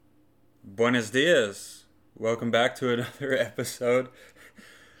Buenos dias. Welcome back to another episode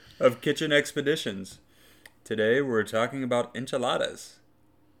of Kitchen Expeditions. Today we're talking about enchiladas.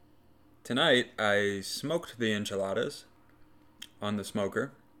 Tonight I smoked the enchiladas on the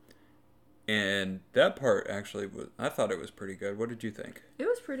smoker, and that part actually I thought it was pretty good. What did you think? It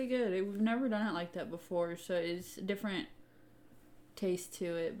was pretty good. We've never done it like that before, so it's a different taste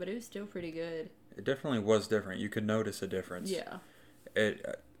to it, but it was still pretty good. It definitely was different. You could notice a difference. Yeah.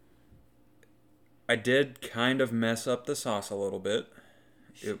 I did kind of mess up the sauce a little bit.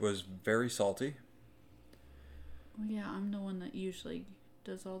 It was very salty. Well, yeah, I'm the one that usually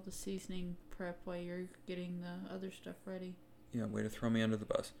does all the seasoning prep while you're getting the other stuff ready. Yeah, way to throw me under the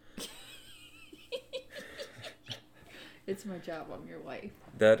bus. It's my job. I'm your wife.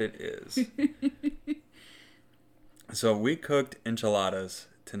 That it is. So we cooked enchiladas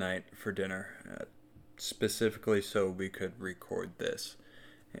tonight for dinner, specifically so we could record this.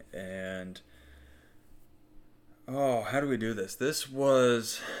 And how do we do this? This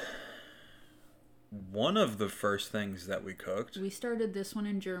was one of the first things that we cooked. We started this one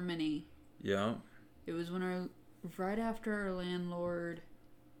in Germany. Yeah. It was right after our landlord,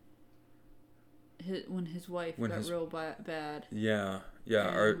 when his wife got real bad. Yeah.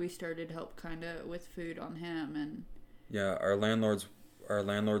 And we started help kind of with food on him, and yeah, our landlord's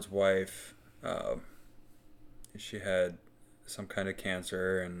wife, she had some kind of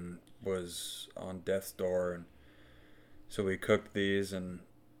cancer and was on death's door, and so we cooked these and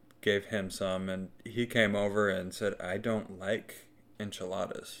gave him some, and he came over and said, I don't like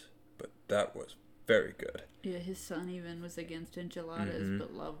enchiladas, but that was very good. Yeah, his son even was against enchiladas,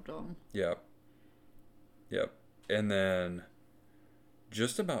 but loved them. Yep. And then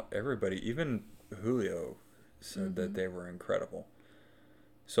just about everybody, even Julio, said that they were incredible.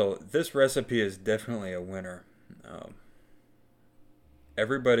 So this recipe is definitely a winner.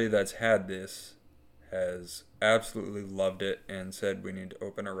 Everybody that's had this has absolutely loved it and said we need to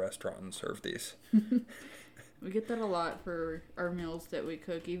open a restaurant and serve these. We get that a lot for our meals that we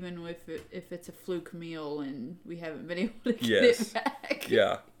cook, even if it's a fluke meal and we haven't been able to get it back.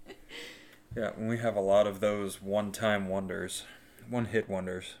 Yeah, when we have a lot of those one-time wonders, one-hit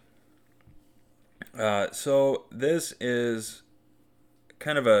wonders. So this is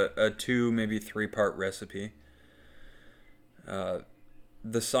kind of a 2, maybe 3-part recipe.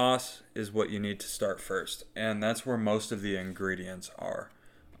 The sauce is what you need to start first, and that's where most of the ingredients are.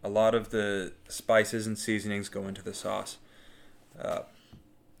 A lot of the spices and seasonings go into the sauce.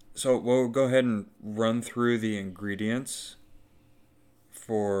 So we'll go ahead and run through the ingredients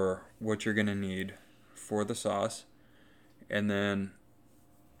for what you're going to need for the sauce, and then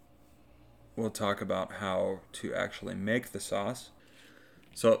we'll talk about how to actually make the sauce.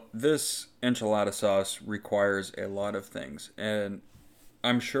 So this enchilada sauce requires a lot of things, and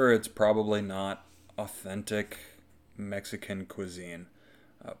I'm sure it's probably not authentic Mexican cuisine,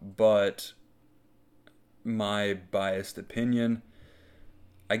 but my biased opinion,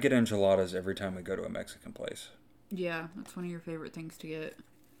 I get enchiladas every time we go to a Mexican place. Yeah, that's one of your favorite things to get.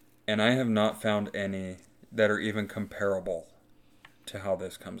 And I have not found any that are even comparable to how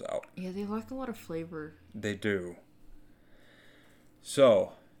this comes out. Yeah, they lack a lot of flavor. They do.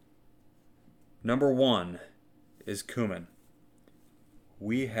 So, number 1 is cumin.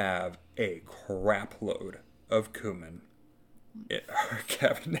 We have a crap load of cumin in our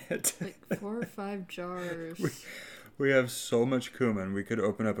cabinet. Like 4 or 5 jars. We have so much cumin, we could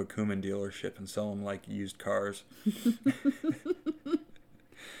open up a cumin dealership and sell them like used cars.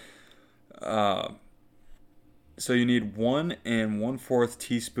 So you need 1 1/4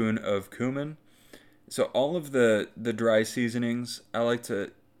 teaspoon of cumin. So all of the dry seasonings, I like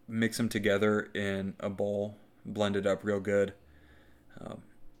to mix them together in a bowl, blend it up real good.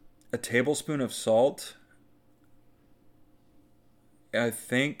 A tablespoon of salt. I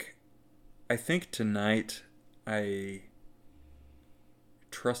think tonight I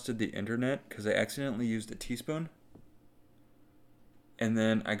trusted the internet because I accidentally used a teaspoon. And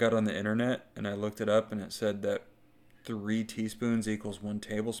then I got on the internet and I looked it up and it said that 3 teaspoons equals 1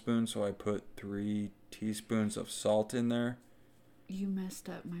 tablespoon. So I put 3 teaspoons of salt in there. You messed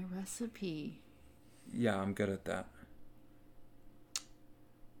up my recipe. Yeah, I'm good at that.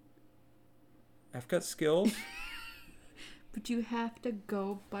 I've got skills. But you have to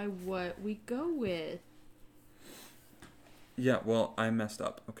go by what we go with. Yeah, well, I messed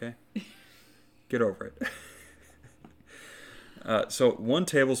up, okay? Get over it. So 1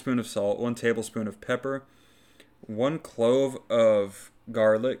 tablespoon of salt, 1 tablespoon of pepper, 1 clove of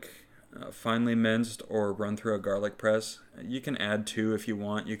garlic, finely minced or run through a garlic press. You can add 2 if you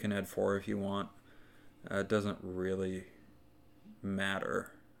want. You can add 4 if you want. It doesn't really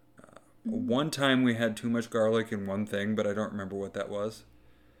matter. One time we had too much garlic in one thing, but I don't remember what that was.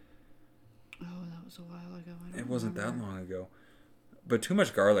 Oh, that was a while ago. It wasn't that long ago. But too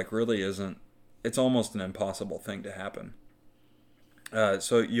much garlic really isn't... It's almost an impossible thing to happen.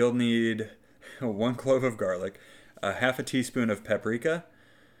 So you'll need 1 clove of garlic, half a teaspoon of paprika,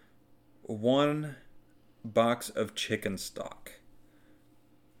 1 box of chicken stock.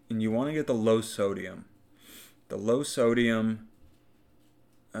 And you want to get the low sodium. The low sodium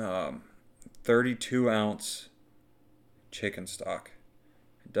 32 ounce chicken stock.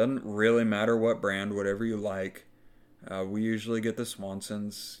 It doesn't really matter what brand, whatever you like. We usually get the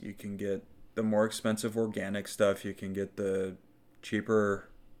Swansons. You can get the more expensive organic stuff. You can get the cheaper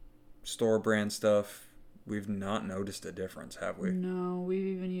store brand stuff. We've not noticed a difference, have we? No, we've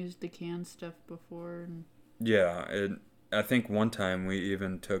even used the canned stuff before. Yeah, I think one time we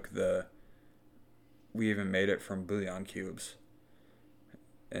even made it from bouillon cubes.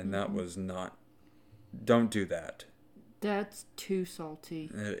 And that was not... Don't do that. That's too salty.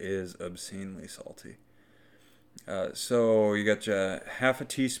 It is obscenely salty. So you got your half a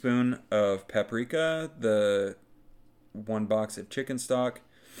teaspoon of paprika, the 1 box of chicken stock,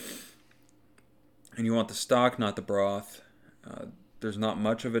 and you want the stock, not the broth. There's not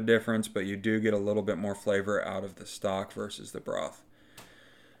much of a difference, but you do get a little bit more flavor out of the stock versus the broth.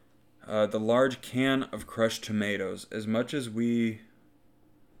 The large can of crushed tomatoes. As much as we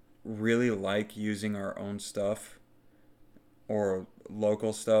really like using our own stuff or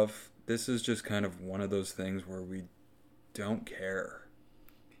local stuff, this is just kind of one of those things where we don't care.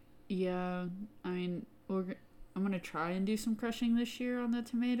 Yeah, I mean, I'm going to try and do some crushing this year on the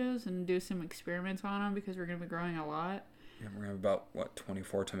tomatoes and do some experiments on them because we're going to be growing a lot. Yeah, we're going to have about,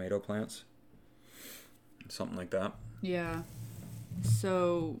 24 tomato plants? Something like that. Yeah.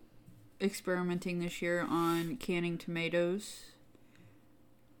 So, experimenting this year on canning tomatoes.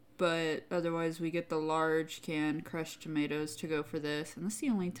 But otherwise, we get the large canned crushed tomatoes to go for this. And this is the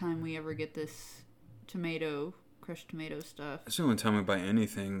only time we ever get this crushed tomato stuff. It's the only time we buy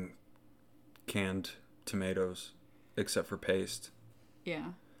anything canned tomatoes, except for paste.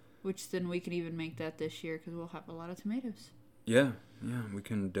 Yeah. Which then we can even make that this year because we'll have a lot of tomatoes. Yeah, we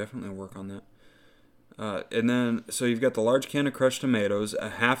can definitely work on that. And then, so you've got the large can of crushed tomatoes, a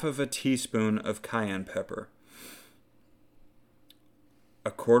half of a teaspoon of cayenne pepper,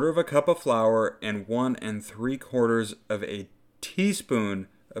 1/4 cup of flour, and 1 3/4 of a teaspoon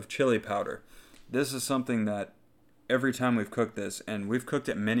of chili powder. This is something that every time we've cooked this, and we've cooked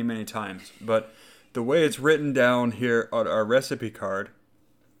it many, many times, but the way it's written down here on our recipe card,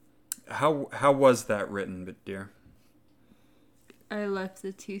 how was that written, dear? I left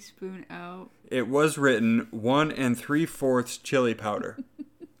the teaspoon out. It was written 1 3/4 chili powder.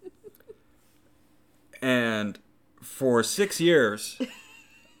 And for 6 years,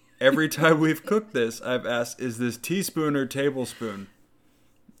 every time we've cooked this, I've asked, is this teaspoon or tablespoon?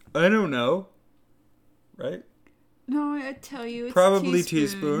 I don't know. Right? No, I tell you it's probably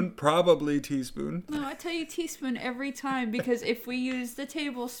teaspoon. Probably teaspoon. No, I tell you teaspoon every time because if we use the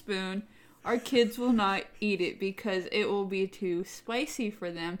tablespoon, our kids will not eat it because it will be too spicy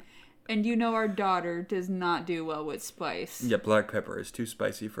for them. And you know our daughter does not do well with spice. Yeah, black pepper is too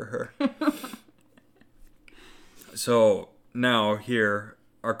spicy for her. So now here,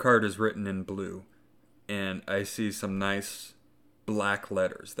 our card is written in blue. And I see some nice black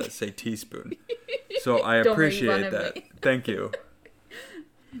letters that say teaspoon. So I appreciate that. Thank you.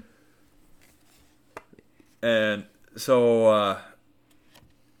 And so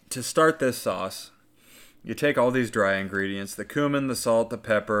to start this sauce, you take all these dry ingredients, the cumin, the salt, the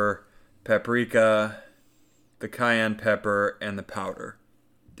pepper, paprika, the cayenne pepper, and the powder,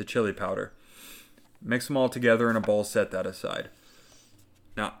 the chili powder. Mix them all together in a bowl, set that aside.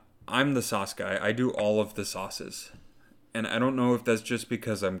 Now, I'm the sauce guy. I do all of the sauces. And I don't know if that's just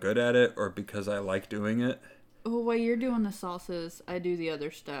because I'm good at it or because I like doing it. Well, while you're doing the sauces, I do the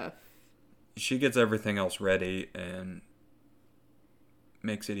other stuff. She gets everything else ready and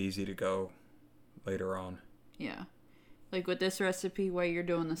makes it easy to go later on. Yeah. Like with this recipe, while you're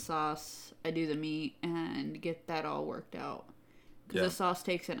doing the sauce, I do the meat and get that all worked out. Because the sauce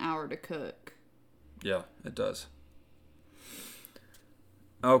takes an hour to cook. Yeah, it does.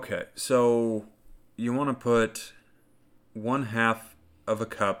 Okay, so you want to put 1/2 of a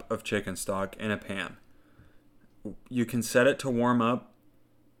cup of chicken stock in a pan. You can set it to warm up.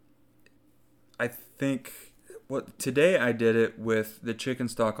 I think today I did it with the chicken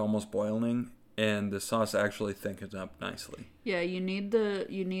stock almost boiling and the sauce actually thickens up nicely. Yeah, you need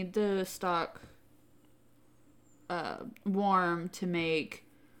the stock warm to make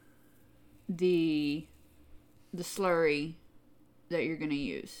the slurry that you're gonna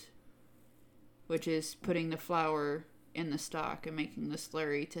use. which is putting the flour in the stock and making the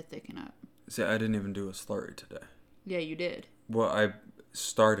slurry to thicken up. See, I didn't even do a slurry today. Yeah, you did. Well, I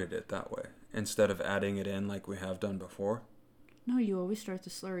started it that way instead of adding it in like we have done before. No, you always start the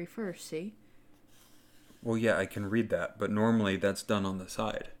slurry first, see? Well, yeah, I can read that, but normally that's done on the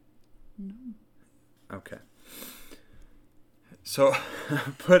side. No. Okay. So,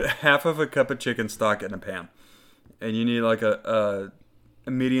 put half of a cup of chicken stock in a pan. And you need like a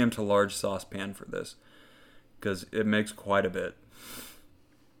medium to large saucepan for this, because it makes quite a bit.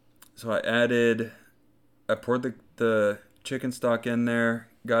 So I poured the chicken stock in there,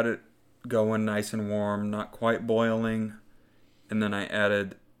 got it going nice and warm, not quite boiling, and then I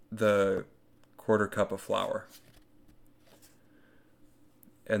added the quarter cup of flour.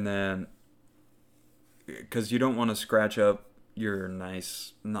 And then, because you don't want to scratch up your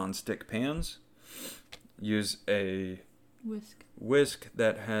nice non-stick pans, use a whisk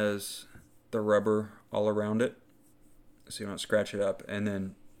that has the rubber all around it, so you don't scratch it up, and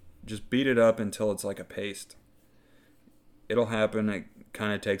then just beat it up until it's like a paste. It'll happen. It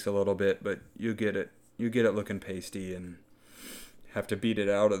kind of takes a little bit, but you get it looking pasty, and have to beat it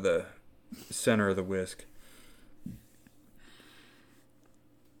out of the center of the whisk.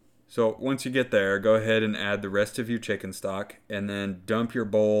 So once you get there, go ahead and add the rest of your chicken stock, and then dump your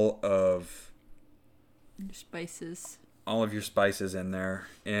bowl of spices. All of your spices in there,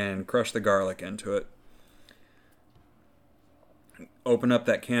 and crush the garlic into it. Open up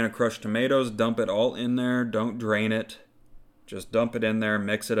that can of crushed tomatoes, dump it all in there. Don't drain it. Just dump it in there,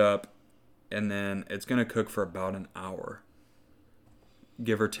 mix it up, and then it's going to cook for about an hour.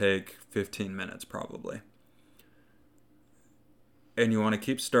 Give or take 15 minutes probably. And you want to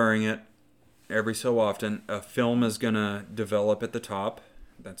keep stirring it every so often. A film is going to develop at the top.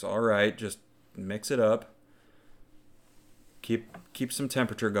 That's all right. Just mix it up. Keep some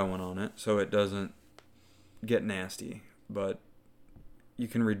temperature going on it so it doesn't get nasty. But you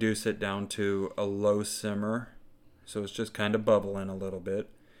can reduce it down to a low simmer, so it's just kind of bubbling a little bit,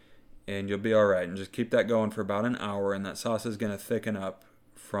 and you'll be all right. And just keep that going for about an hour, and that sauce is going to thicken up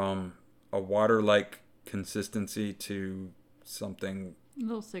from a water-like consistency to something a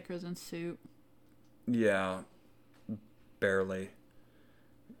little thicker than soup. Yeah, barely.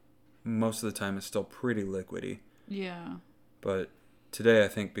 Most of the time it's still pretty liquidy. Yeah. But today I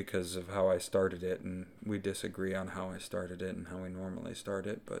think because of how I started it, and we disagree on how I started it and how we normally start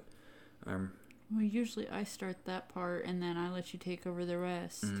it, but well, usually I start that part and then I let you take over the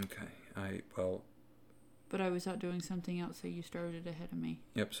rest. Okay. But I was out doing something else, so you started ahead of me.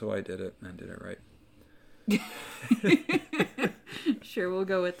 Yep, so I did it, and I did it right. Sure, we'll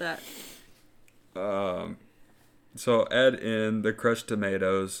go with that. So add in the crushed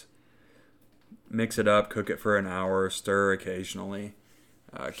tomatoes, mix it up, cook it for an hour, stir occasionally,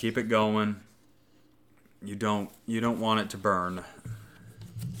 keep it going. You don't want it to burn.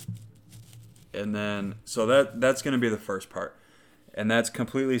 And then, so that's going to be the first part, and that's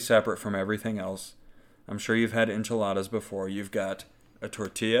completely separate from everything else. I'm sure you've had enchiladas before. You've got a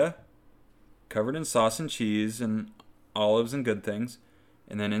tortilla covered in sauce and cheese and olives and good things,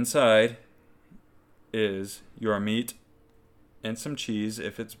 and then inside is your meat and some cheese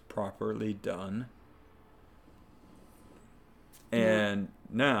if it's properly done. And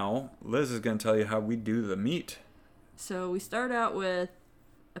now Liz is going to tell you how we do the meat. So we start out with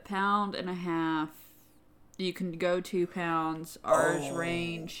 1.5 pounds. You can go 2 pounds. Ours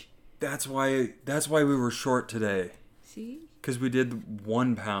range. That's why we were short today. See? Because we did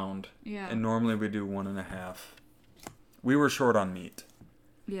 1 pound. Yeah. And normally we do 1.5. We were short on meat.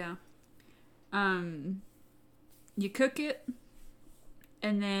 Yeah. You cook it,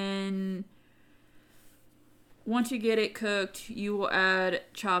 and then once you get it cooked, you will add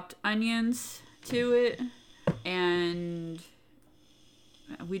chopped onions to it, and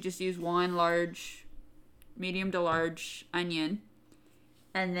we just use one medium to large onion,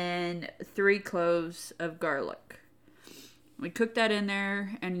 and then 3 cloves of garlic. We cook that in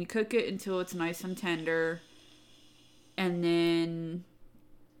there, and you cook it until it's nice and tender, and then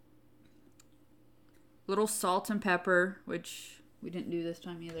little salt and pepper, which we didn't do this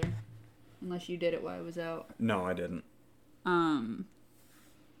time either, unless you did it while I was out. No, I didn't.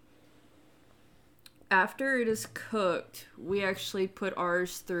 After it is cooked, we actually put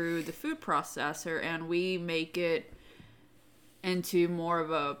ours through the food processor, and we make it into more of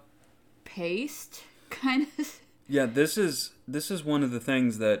a paste kind of. Yeah, this is one of the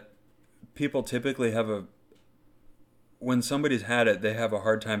things that people typically have when somebody's had it, they have a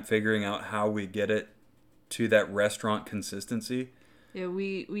hard time figuring out how we get it to that restaurant consistency. Yeah,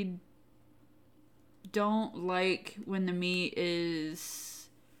 we don't like when the meat is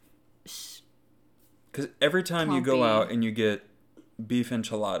Because every time you go clumpy. out and you get beef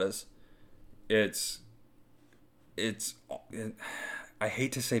enchiladas, it's I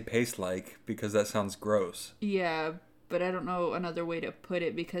hate to say paste-like because that sounds gross. Yeah, but I don't know another way to put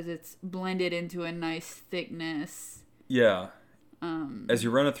it because it's blended into a nice thickness. Yeah. As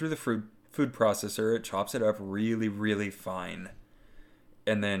you run it through the food processor, it chops it up really, really fine.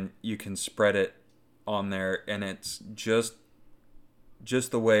 And then you can spread it on there, and it's just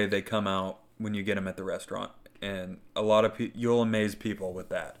the way they come out when you get them at the restaurant. And a lot of you'll amaze people with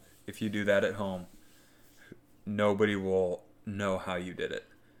that. If you do that at home, nobody will know how you did it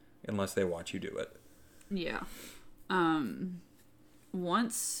unless they watch you do it. Yeah.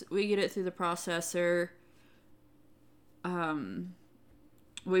 Once we get it through the processor,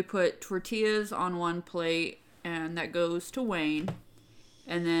 we put tortillas on one plate, and that goes to Wayne.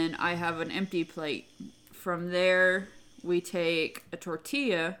 And then I have an empty plate. From there, we take a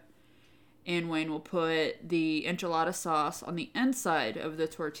tortilla, and Wayne will put the enchilada sauce on the inside of the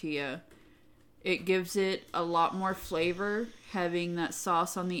tortilla. It gives it a lot more flavor having that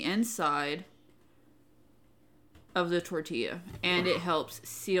sauce on the inside of the tortilla. And it helps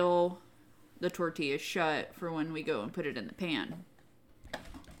seal the tortilla shut for when we go and put it in the pan.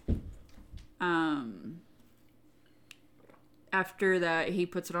 After that, he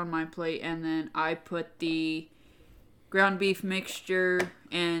puts it on my plate, and then I put the ground beef mixture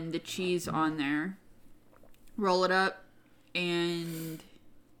and the cheese on there. Roll it up, and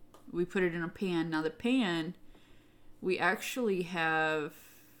we put it in a pan. Now the pan, we actually have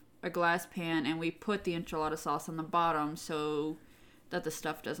a glass pan, and we put the enchilada sauce on the bottom so that the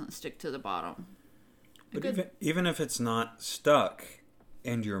stuff doesn't stick to the bottom. But even if it's not stuck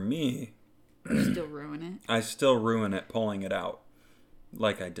and you're me, you still ruin it. I still ruin it pulling it out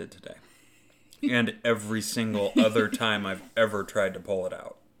like I did today. And every single other time I've ever tried to pull it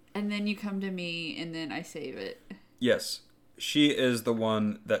out. And then you come to me, and then I save it. Yes. She is the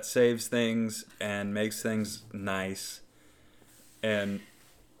one that saves things and makes things nice. And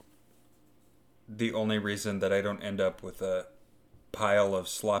the only reason that I don't end up with a pile of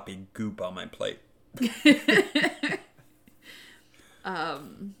sloppy goop on my plate.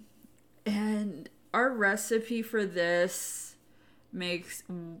 And our recipe for this makes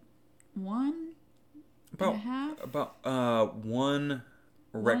one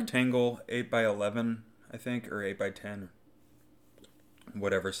rectangle 8x11, I think, or 8x10,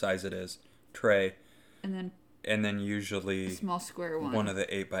 whatever size it is, tray, and then usually a small square one of the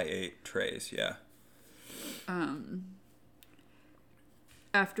 8x8 trays. Yeah.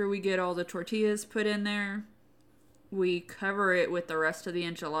 After we get all the tortillas put in there, we cover it with the rest of the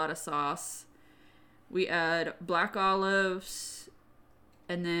enchilada sauce. We add black olives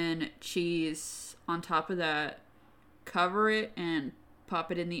and then cheese on top of that. Cover it and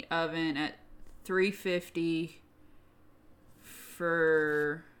pop it in the oven at 350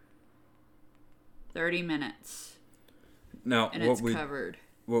 for 30 minutes. Now, and it's covered.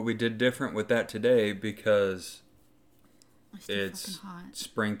 What we did different with that today, because it's hot.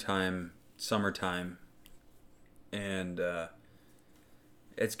 Springtime, summertime, and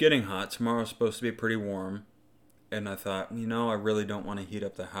it's getting hot. Tomorrow's supposed to be pretty warm. And I thought, I really don't want to heat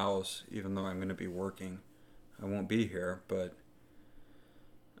up the house, even though I'm going to be working. I won't be here, but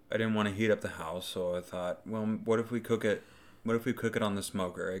I didn't want to heat up the house, so I thought, well, what if we cook it on the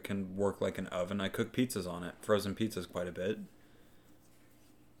smoker? It can work like an oven. I cook pizzas on it, frozen pizzas quite a bit.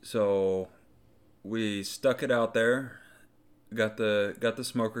 So we stuck it out there, got the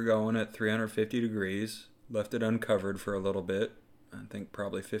smoker going at 350 degrees, left it uncovered for a little bit, I think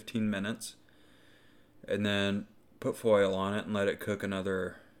probably 15 minutes, and then put foil on it and let it cook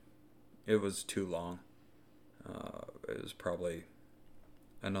another. It was too long. It was probably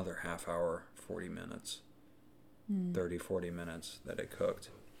another half hour, 40 minutes, 30, 40 minutes that it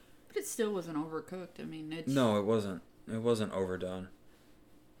cooked. But it still wasn't overcooked. I mean, it's... No, it wasn't. It wasn't overdone.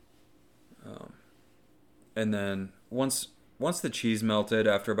 And then once the cheese melted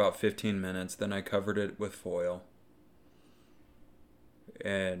after about 15 minutes, then I covered it with foil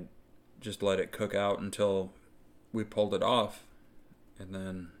and just let it cook out until we pulled it off, and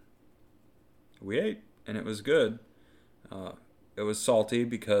then we ate, and it was good. It was salty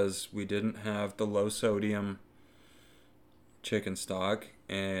because we didn't have the low sodium chicken stock,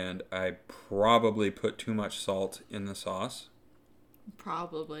 and I probably put too much salt in the sauce.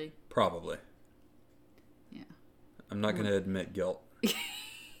 Probably. Yeah. I'm not going to admit guilt.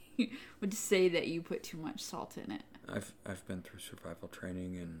 Would say that you put too much salt in it. I've been through survival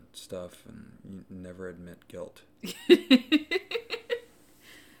training and stuff, and you never admit guilt.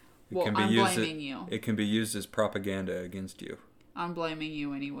 Well, I'm blaming you. It can be used as propaganda against you. I'm blaming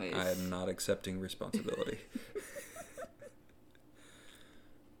you anyways. I am not accepting responsibility.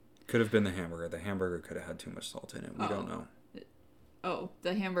 Could have been the hamburger. The hamburger could have had too much salt in it. We don't know. Oh,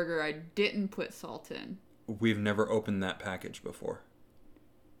 the hamburger I didn't put salt in. We've never opened that package before.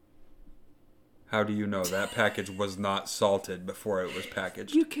 How do you know that package was not salted before it was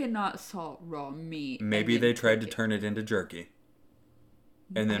packaged? You cannot salt raw meat. Maybe they tried to turn it into jerky.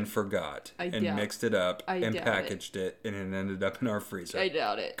 And then forgot. And mixed it up. And packaged it. And it ended up in our freezer. I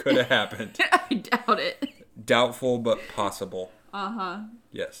doubt it. Could have happened. I doubt it. Doubtful, but possible. Uh-huh.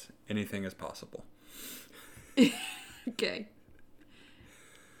 Yes. Anything is possible. Okay.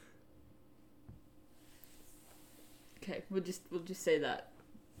 Okay, we'll just say that.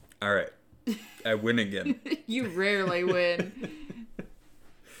 All right. I win again. You rarely win.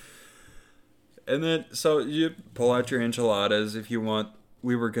 And then, so you pull out your enchiladas if you want.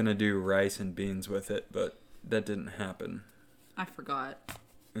 We were going to do rice and beans with it, but that didn't happen. I forgot.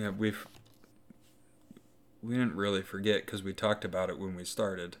 Yeah, we didn't really forget because we talked about it when we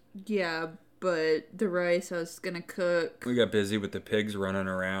started. Yeah, but the rice I was going to cook. We got busy with the pigs running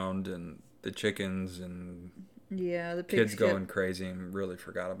around and the chickens and yeah, the pigs kids going crazy and really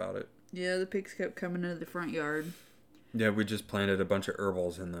forgot about it. Yeah, the pigs kept coming into the front yard. Yeah, we just planted a bunch of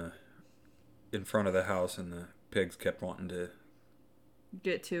herbals in front of the house, and the pigs kept wanting to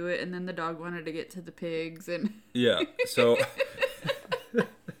get to it, and then the dog wanted to get to the pigs, and yeah, so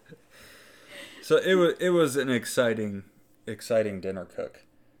so it was an exciting dinner cook.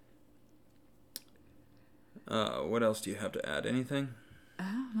 What else do you have to add? Anything?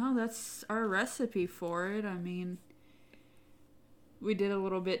 No, that's our recipe for it. I mean, we did a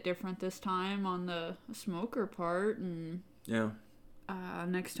little bit different this time on the smoker part, and yeah.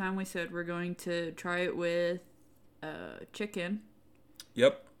 Next time we said we're going to try it with chicken.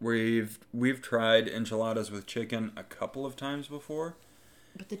 Yep, we've tried enchiladas with chicken a couple of times before.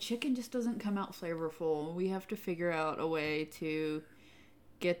 But the chicken just doesn't come out flavorful. We have to figure out a way to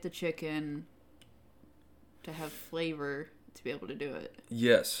get the chicken to have flavor to be able to do it.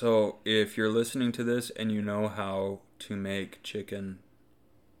 Yes, so if you're listening to this and you know how to make chicken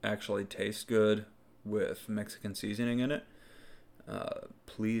actually taste good with Mexican seasoning in it,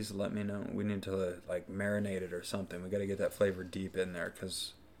 please let me know. We need to marinate it or something. We got to get that flavor deep in there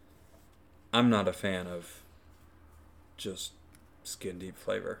because I'm not a fan of just skin deep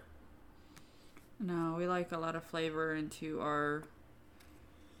flavor. No, we like a lot of flavor into our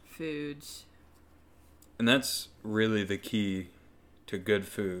foods. And that's really the key to good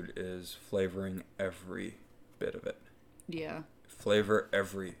food is flavoring every bit of it. Yeah. Flavor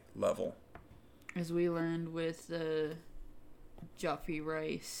every level. As we learned with the Jaffe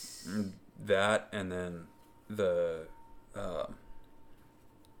rice. That, and then the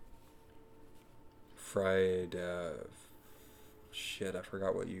fried I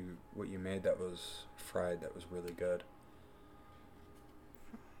forgot what you made that was fried that was really good.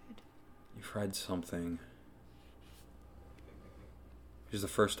 You fried something. It was the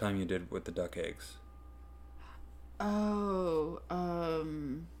first time you did with the duck eggs. Oh,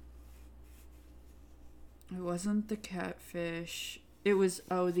 it wasn't the catfish. It was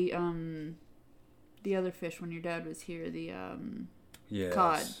the other fish when your dad was here, the yes.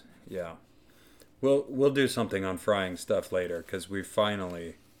 cod. Yeah. We'll do something on frying stuff later because we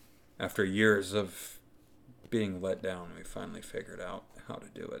finally, after years of being let down, we finally figured out how to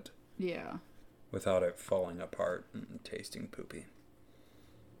do it. Yeah. Without it falling apart and tasting poopy.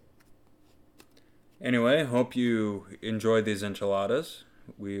 Anyway, hope you enjoyed these enchiladas.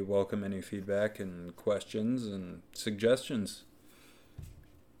 We welcome any feedback and questions and suggestions.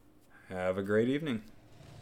 Have a great evening.